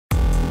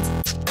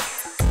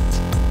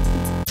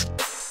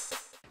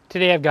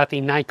Today I've got the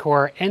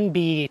Nitecore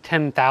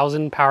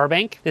NB10000 power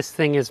bank. This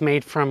thing is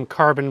made from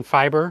carbon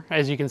fiber,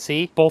 as you can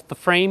see, both the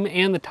frame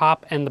and the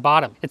top and the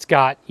bottom. It's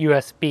got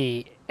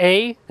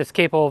USB-A that's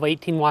capable of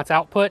 18 watts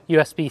output,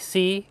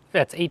 USB-C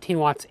that's 18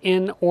 watts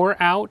in or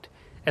out,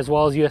 as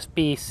well as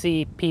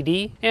USB-C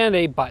PD, and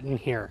a button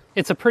here.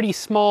 It's a pretty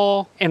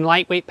small and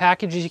lightweight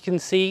package, as you can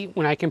see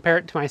when I compare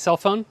it to my cell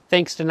phone.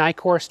 Thanks to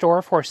Nitecore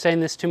Store for sending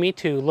this to me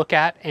to look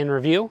at and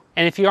review.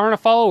 And if you aren't a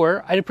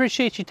follower, I'd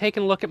appreciate you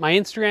taking a look at my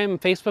Instagram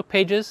and Facebook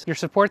pages. Your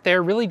support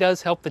there really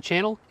does help the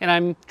channel, and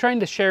I'm trying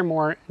to share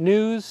more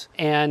news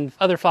and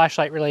other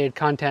flashlight related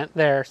content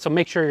there, so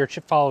make sure you're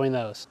following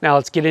those. Now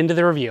let's get into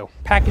the review.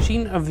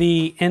 Packaging of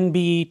the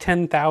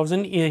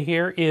NB10000 in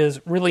here is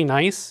really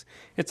nice.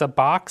 It's a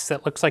box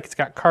that looks like it's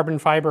got carbon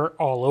fiber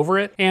all over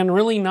it, and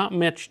really not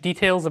much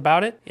details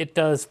about it. It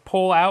does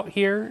pull out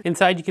here.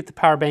 Inside you get the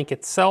power bank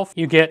itself.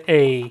 You get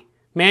a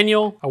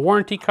manual, a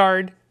warranty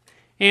card,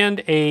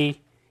 and a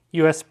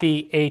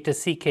USB A to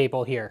C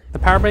cable here. The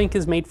power bank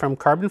is made from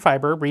carbon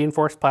fiber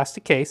reinforced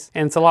plastic case,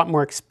 and it's a lot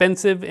more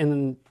expensive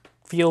and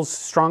feels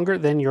stronger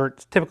than your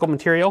typical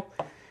material.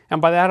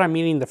 And by that I'm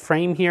meaning the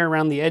frame here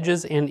around the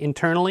edges and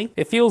internally.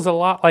 It feels a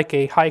lot like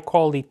a high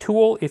quality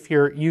tool if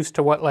you're used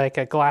to what like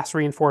a glass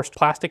reinforced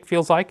plastic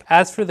feels like.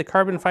 As for the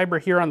carbon fiber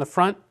here on the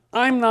front,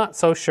 I'm not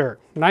so sure.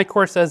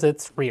 Nitecore says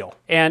it's real,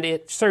 and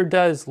it sure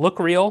does look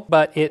real,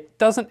 but it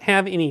doesn't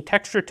have any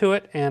texture to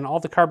it, and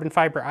all the carbon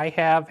fiber I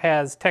have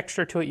has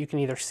texture to it. You can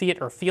either see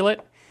it or feel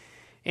it.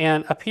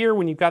 And up here,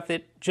 when you've got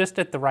it just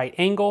at the right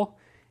angle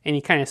and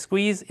you kind of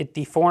squeeze, it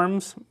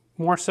deforms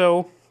more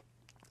so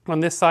on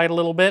this side a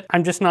little bit.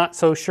 I'm just not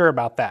so sure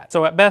about that.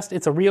 So at best,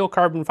 it's a real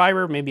carbon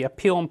fiber, maybe a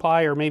peel and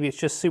ply, or maybe it's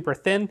just super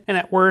thin. And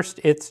at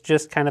worst, it's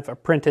just kind of a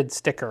printed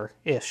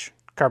sticker-ish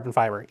carbon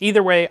fiber.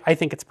 Either way, I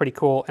think it's pretty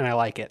cool and I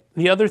like it.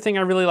 The other thing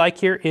I really like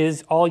here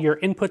is all your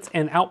inputs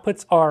and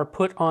outputs are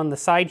put on the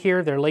side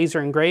here. They're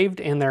laser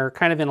engraved and they're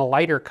kind of in a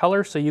lighter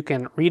color so you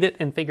can read it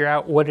and figure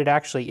out what it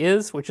actually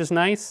is, which is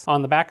nice.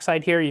 On the back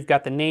side here, you've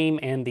got the name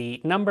and the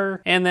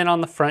number. And then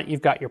on the front,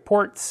 you've got your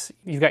ports.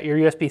 You've got your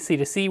USB-C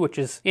to C, which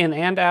is in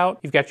and out.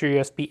 You've got your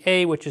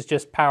USB-A, which is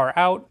just power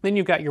out. Then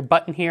you've got your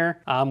button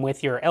here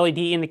with your LED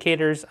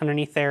indicators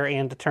underneath there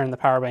and to turn the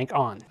power bank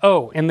on.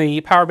 Oh, and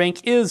the power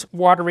bank is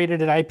water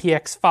rated at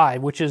IPX5,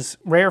 which is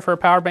rare for a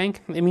power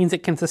bank. It means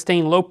it can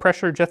sustain low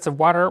pressure jets of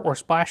water or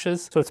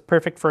splashes, so it's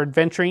perfect for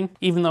adventuring,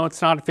 even though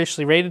it's not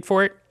officially rated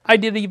for it. I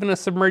did even a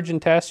submersion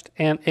test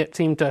and it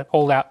seemed to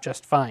hold out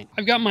just fine.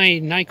 I've got my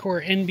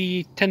Nitecore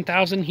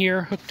NB10000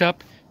 here hooked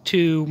up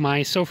to my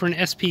Sofrin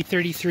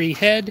SP33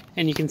 head,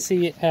 and you can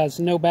see it has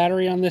no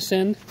battery on this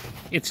end.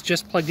 It's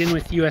just plugged in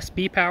with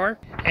USB power,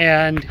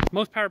 and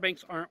most power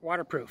banks aren't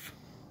waterproof,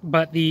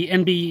 but the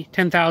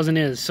NB10000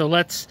 is, so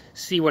let's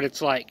see what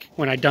it's like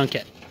when I dunk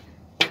it.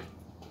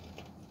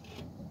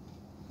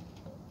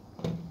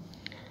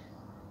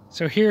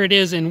 So here it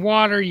is in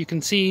water. You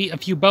can see a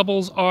few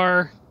bubbles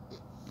are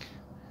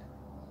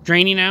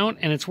draining out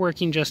and it's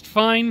working just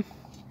fine.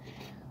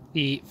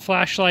 The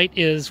flashlight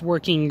is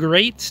working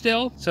great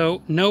still,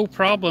 so no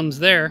problems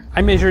there.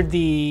 I measured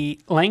the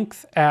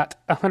length at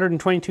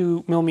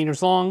 122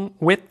 millimeters long,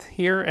 width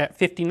here at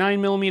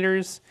 59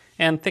 millimeters,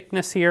 and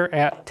thickness here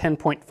at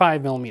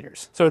 10.5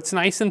 millimeters. So it's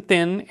nice and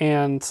thin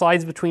and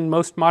slides between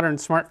most modern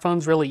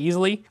smartphones really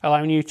easily,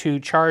 allowing you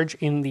to charge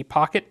in the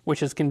pocket,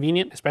 which is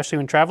convenient, especially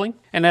when traveling.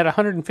 And at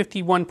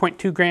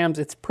 151.2 grams,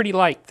 it's pretty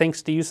light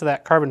thanks to use of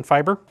that carbon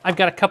fiber. I've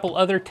got a couple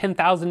other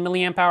 10,000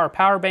 milliamp hour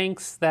power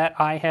banks that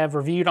I have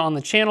reviewed on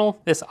the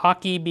channel, this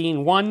Aki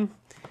being one.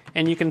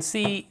 And you can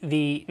see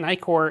the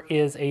Nitecore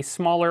is a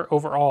smaller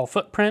overall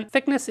footprint.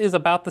 Thickness is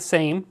about the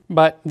same,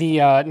 but the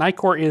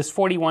Nitecore is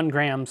 41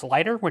 grams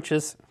lighter, which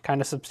is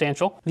kind of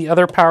substantial. The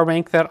other power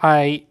bank that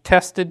I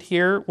tested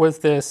here was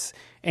this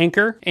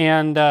Anchor,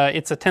 and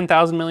it's a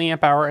 10,000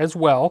 milliamp hour as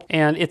well.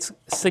 And it's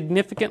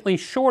significantly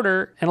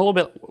shorter and a little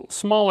bit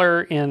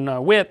smaller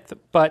in width,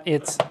 but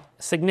it's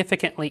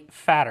significantly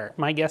fatter.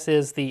 My guess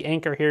is the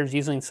Anchor here is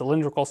using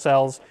cylindrical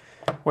cells,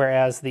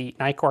 whereas the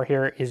Nitecore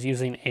here is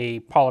using a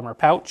polymer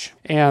pouch.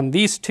 And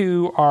these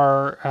two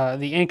are,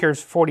 the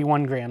Anchor's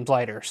 41 grams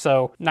lighter.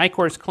 So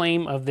Nitecore's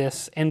claim of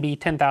this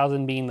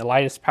NB10000 being the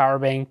lightest power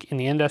bank in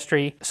the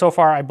industry, so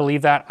far I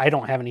believe that. I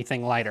don't have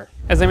anything lighter.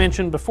 As I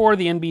mentioned before,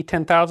 the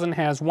NB10000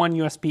 has one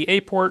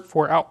USB-A port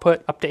for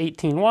output up to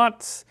 18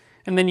 watts,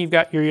 and then you've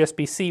got your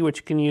USB-C, which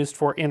you can use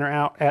for in or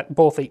out at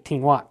both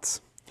 18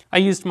 watts. I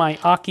used my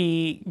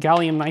Aki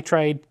gallium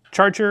nitride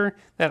charger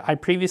that I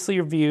previously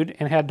reviewed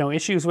and had no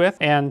issues with.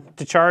 And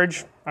to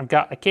charge, I've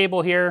got a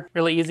cable here,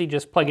 really easy,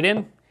 just plug it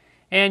in.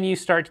 And you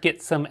start to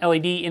get some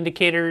LED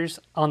indicators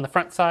on the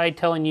front side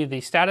telling you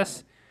the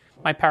status.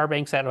 My power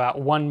bank's at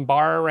about 1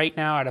 bar right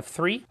now out of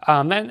 3.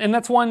 And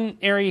that's one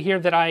area here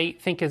that I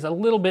think is a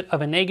little bit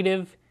of a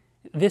negative,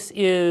 This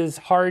is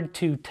hard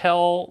to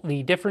tell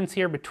the difference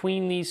here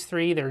between these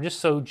three. They're just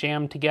so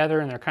jammed together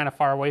and they're kind of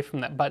far away from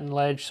that button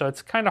ledge, so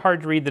it's kind of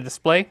hard to read the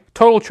display.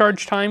 Total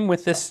charge time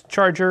with this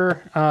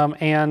charger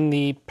and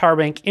the power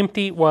bank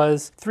empty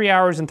was 3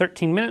 hours and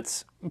 13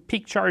 minutes.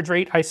 Peak charge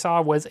rate I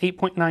saw was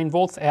 8.9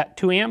 volts at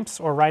 2 amps,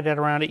 or right at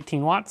around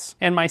 18 watts.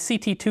 And my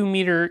CT2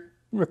 meter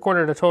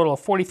recorded a total of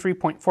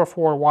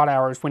 43.44 watt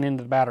hours went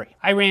into the battery.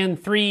 I ran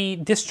 3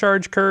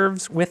 discharge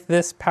curves with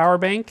this power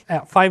bank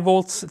at 5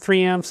 volts,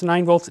 3 amps,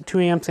 9 volts at 2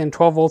 amps, and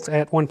 12 volts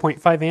at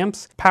 1.5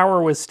 amps.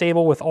 Power was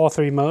stable with all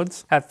 3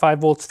 modes. At 5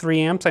 volts,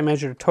 3 amps, I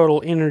measured a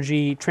total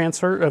energy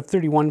transfer of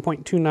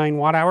 31.29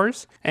 watt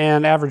hours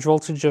and average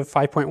voltage of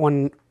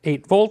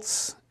 5.18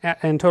 volts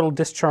and total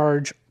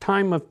discharge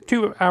time of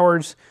 2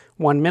 hours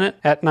 1 minute.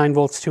 At 9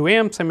 volts 2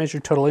 amps, I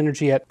measured total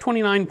energy at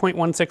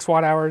 29.16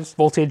 watt hours.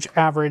 Voltage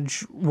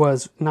average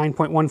was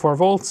 9.14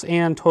 volts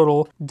and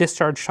total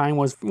discharge time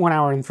was 1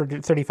 hour and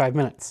 35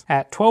 minutes.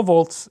 At 12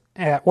 volts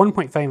at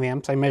 1.5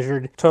 amps, I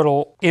measured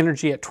total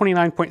energy at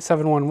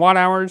 29.71 watt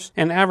hours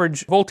and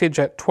average voltage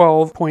at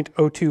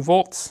 12.02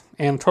 volts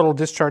and total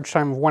discharge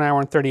time of 1 hour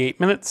and 38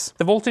 minutes.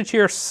 The voltage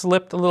here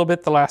slipped a little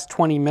bit the last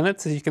 20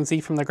 minutes, as you can see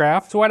from the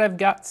graph. So what I've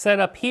got set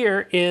up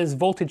here is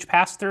voltage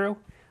pass-through.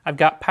 I've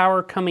got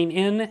power coming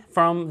in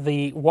from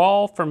the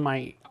wall from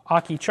my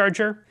Aki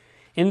charger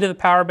into the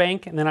power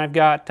bank, and then I've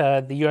got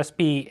the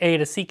USB A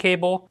to C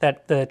cable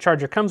that the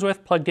charger comes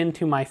with plugged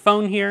into my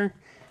phone here,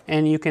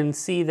 and you can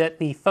see that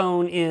the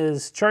phone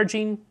is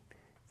charging.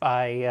 If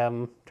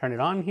I turn it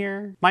on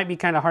here, might be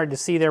kind of hard to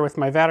see there with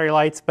my battery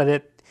lights, but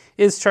it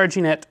is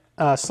charging at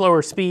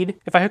slower speed.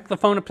 If I hook the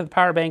phone up to the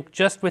power bank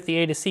just with the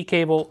A to C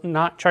cable,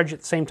 not charge at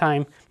the same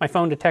time, my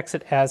phone detects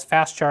it as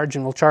fast charge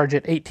and will charge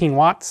at 18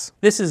 watts.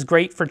 This is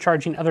great for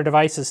charging other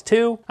devices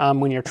too.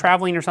 When you're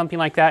traveling or something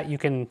like that, you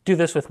can do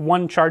this with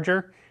one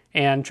charger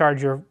and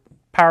charge your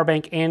power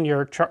bank and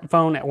your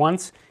phone at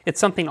once. It's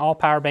something all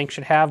power banks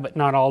should have, but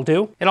not all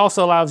do. It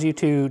also allows you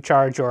to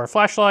charge your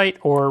flashlight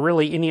or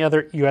really any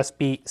other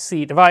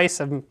USB-C device.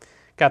 I've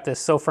got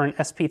this Sofern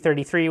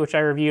SP33, which I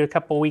reviewed a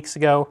couple weeks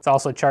ago. It's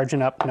also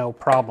charging up no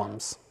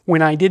problems.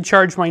 When I did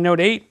charge my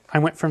Note 8, I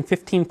went from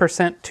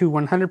 15% to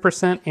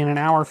 100% in an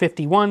hour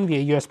 51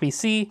 via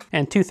USB-C,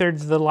 and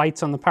 2/3 of the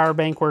lights on the power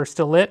bank were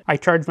still lit. I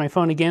charged my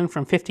phone again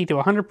from 50 to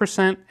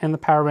 100%, and the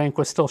power bank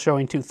was still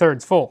showing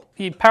 2/3 full.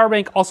 The power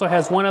bank also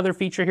has one other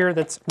feature here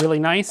that's really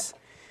nice.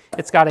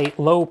 It's got a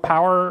low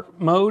power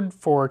mode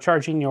for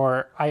charging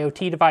your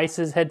IoT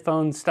devices,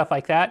 headphones, stuff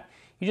like that.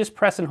 You just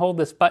press and hold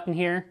this button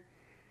here,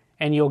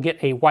 and you'll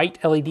get a white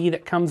LED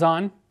that comes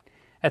on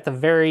at the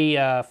very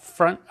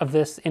front of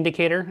this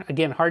indicator.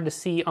 Again, hard to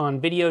see on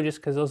video just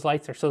because those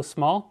lights are so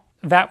small.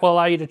 That will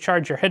allow you to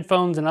charge your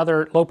headphones and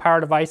other low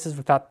power devices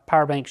without the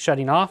power bank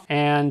shutting off.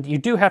 And you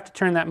do have to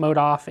turn that mode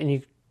off, and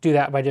you do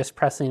that by just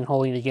pressing and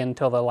holding it again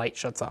until the light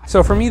shuts off.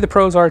 So for me, the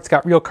pros are it's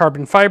got real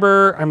carbon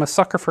fiber. I'm a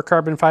sucker for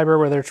carbon fiber,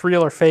 whether it's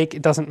real or fake,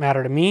 it doesn't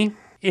matter to me.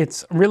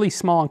 It's really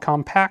small and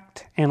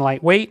compact and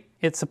lightweight.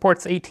 It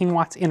supports 18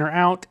 watts in or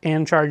out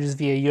and charges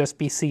via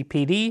USB-C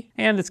PD,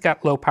 and it's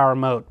got low power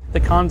mode.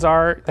 The cons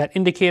are that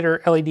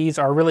indicator LEDs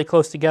are really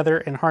close together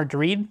and hard to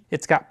read.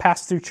 It's got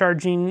pass-through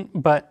charging,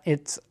 but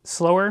it's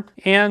slower,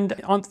 and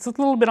it's a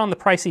little bit on the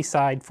pricey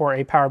side for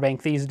a power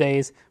bank these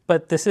days,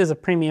 but this is a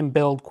premium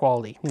build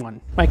quality one.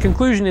 My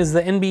conclusion is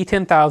the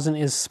NB10000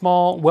 is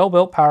small,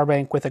 well-built power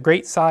bank with a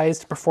great size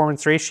to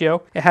performance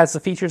ratio. It has the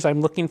features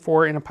I'm looking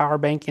for in a power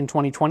bank in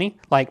 2020,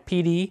 like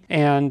PD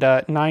and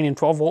 9 and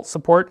 12 volt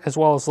support, as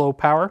well as low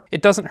power.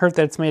 It doesn't hurt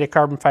that it's made of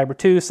carbon fiber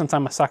too, since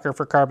I'm a sucker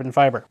for carbon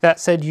fiber. That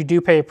said, you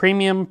do pay a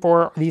premium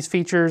for these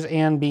features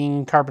and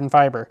being carbon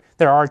fiber.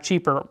 There are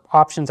cheaper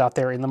options out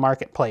there in the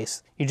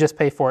marketplace. You just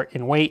pay for it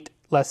in weight,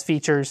 less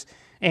features,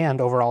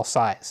 and overall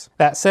size.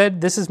 That said,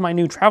 this is my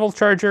new travel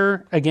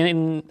charger.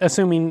 Again,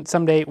 assuming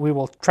someday we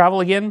will travel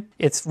again.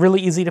 It's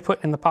really easy to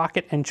put in the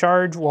pocket and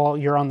charge while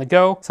you're on the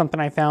go, something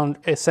I found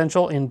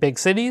essential in big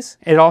cities.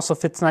 It also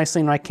fits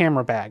nicely in my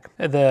camera bag.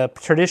 The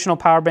traditional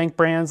power bank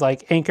brands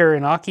like Anker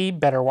and Aki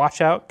better watch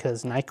out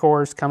because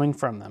Nitecore is coming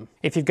from them.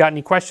 If you've got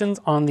any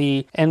questions on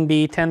the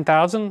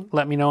NB10000,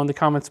 let me know in the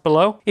comments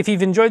below. If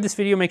you've enjoyed this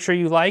video, make sure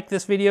you like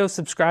this video,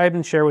 subscribe,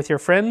 and share with your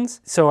friends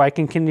so I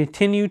can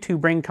continue to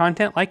bring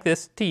content like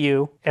this to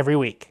you every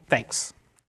week. Thanks.